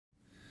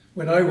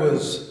When I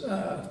was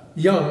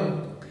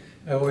young,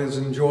 I always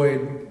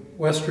enjoyed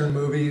Western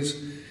movies,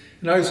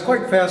 and I was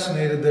quite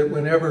fascinated that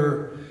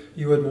whenever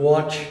you would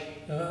watch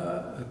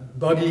a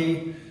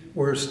buggy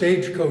or a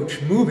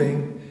stagecoach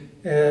moving,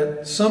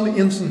 at some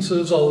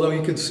instances, although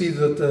you could see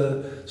that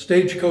the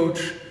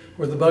stagecoach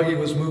or the buggy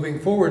was moving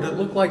forward, it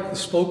looked like the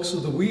spokes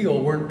of the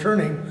wheel weren't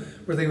turning,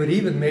 or they would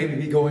even maybe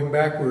be going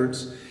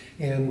backwards.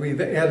 And we've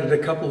added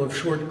a couple of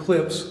short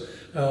clips.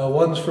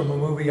 One's from a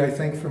movie, I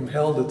think, from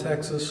Hell to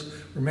Texas,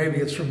 or maybe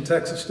it's from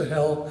Texas to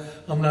Hell,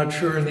 I'm not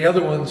sure. And the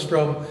other one's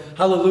from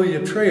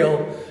Hallelujah Trail,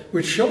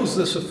 which shows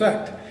this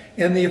effect.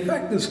 And the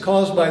effect is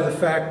caused by the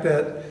fact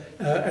that,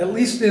 at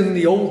least in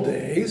the old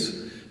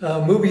days,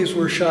 movies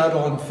were shot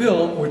on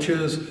film, which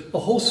is a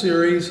whole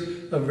series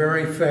of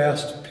very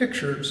fast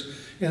pictures.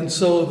 And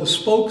so the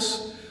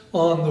spokes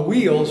on the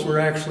wheels were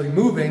actually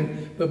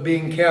moving, but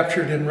being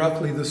captured in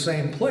roughly the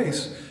same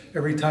place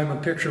every time a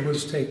picture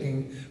was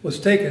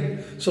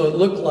taken, so it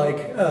looked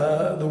like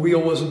the wheel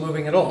wasn't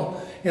moving at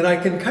all. And I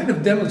can kind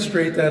of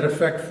demonstrate that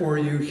effect for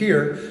you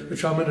here,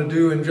 which I'm going to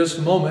do in just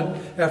a moment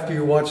after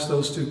you watch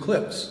those two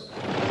clips.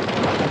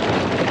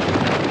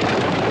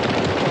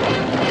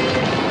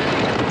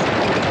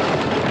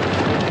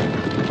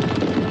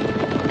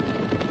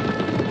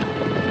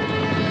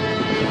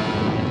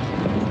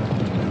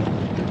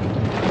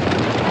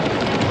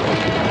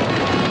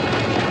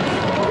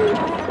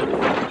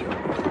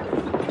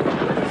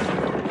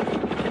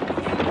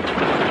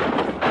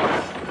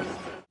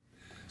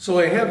 So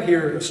I have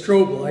here a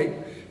strobe light,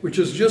 which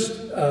is just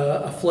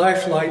a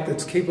flashlight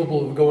that's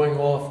capable of going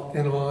off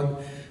and on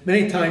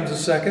many times a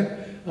second.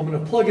 I'm going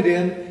to plug it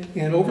in,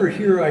 and over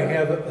here I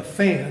have a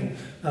fan.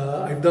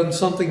 I've done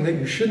something that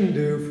you shouldn't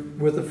do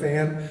with a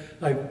fan.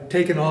 I've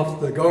taken off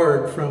the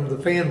guard from the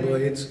fan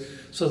blades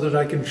so that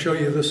I can show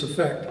you this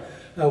effect.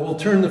 We'll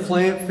turn the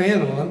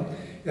fan on.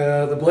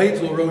 The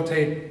blades will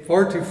rotate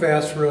far too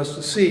fast for us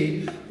to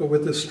see, but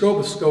with this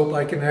stroboscope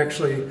I can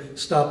actually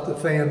stop the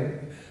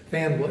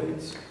fan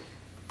blades.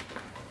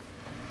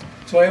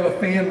 So I have a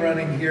fan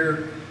running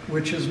here,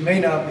 which may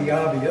not be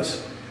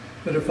obvious,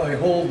 but if I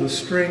hold the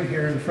string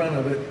here in front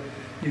of it,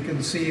 you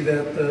can see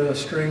that the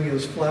string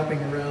is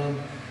flapping around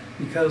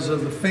because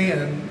of the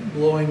fan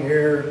blowing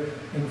air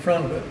in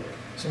front of it.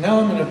 So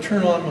now I'm going to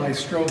turn on my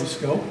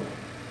stroboscope,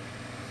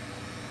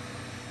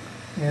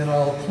 and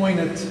I'll point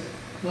it.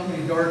 Let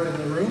me darken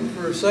the room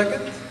for a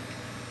second.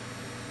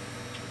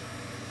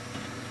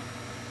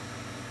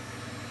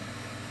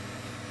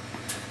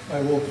 I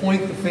will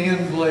point the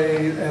fan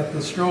blade at the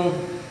strobe,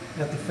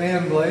 at the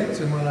fan blades,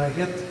 and when I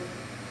hit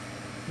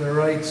the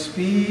right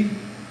speed,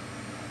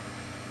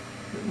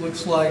 it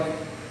looks like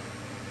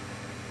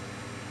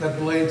that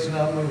blade's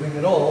not moving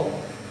at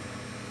all.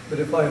 But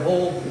if I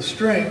hold the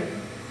string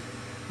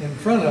in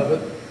front of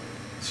it,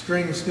 the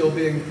string is still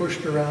being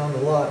pushed around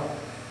a lot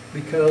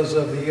because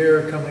of the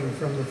air coming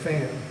from the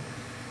fan.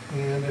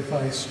 And if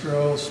I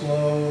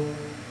slow,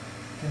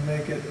 and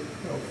make it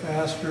go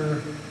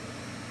faster,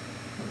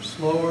 or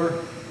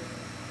slower,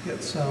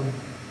 get some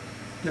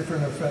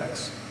different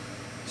effects.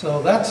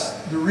 So that's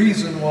the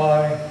reason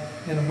why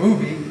in a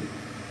movie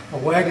a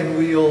wagon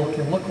wheel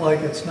can look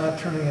like it's not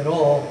turning at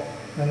all,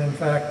 and in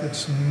fact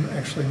it's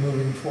actually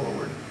moving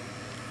forward.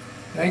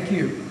 Thank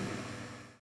you.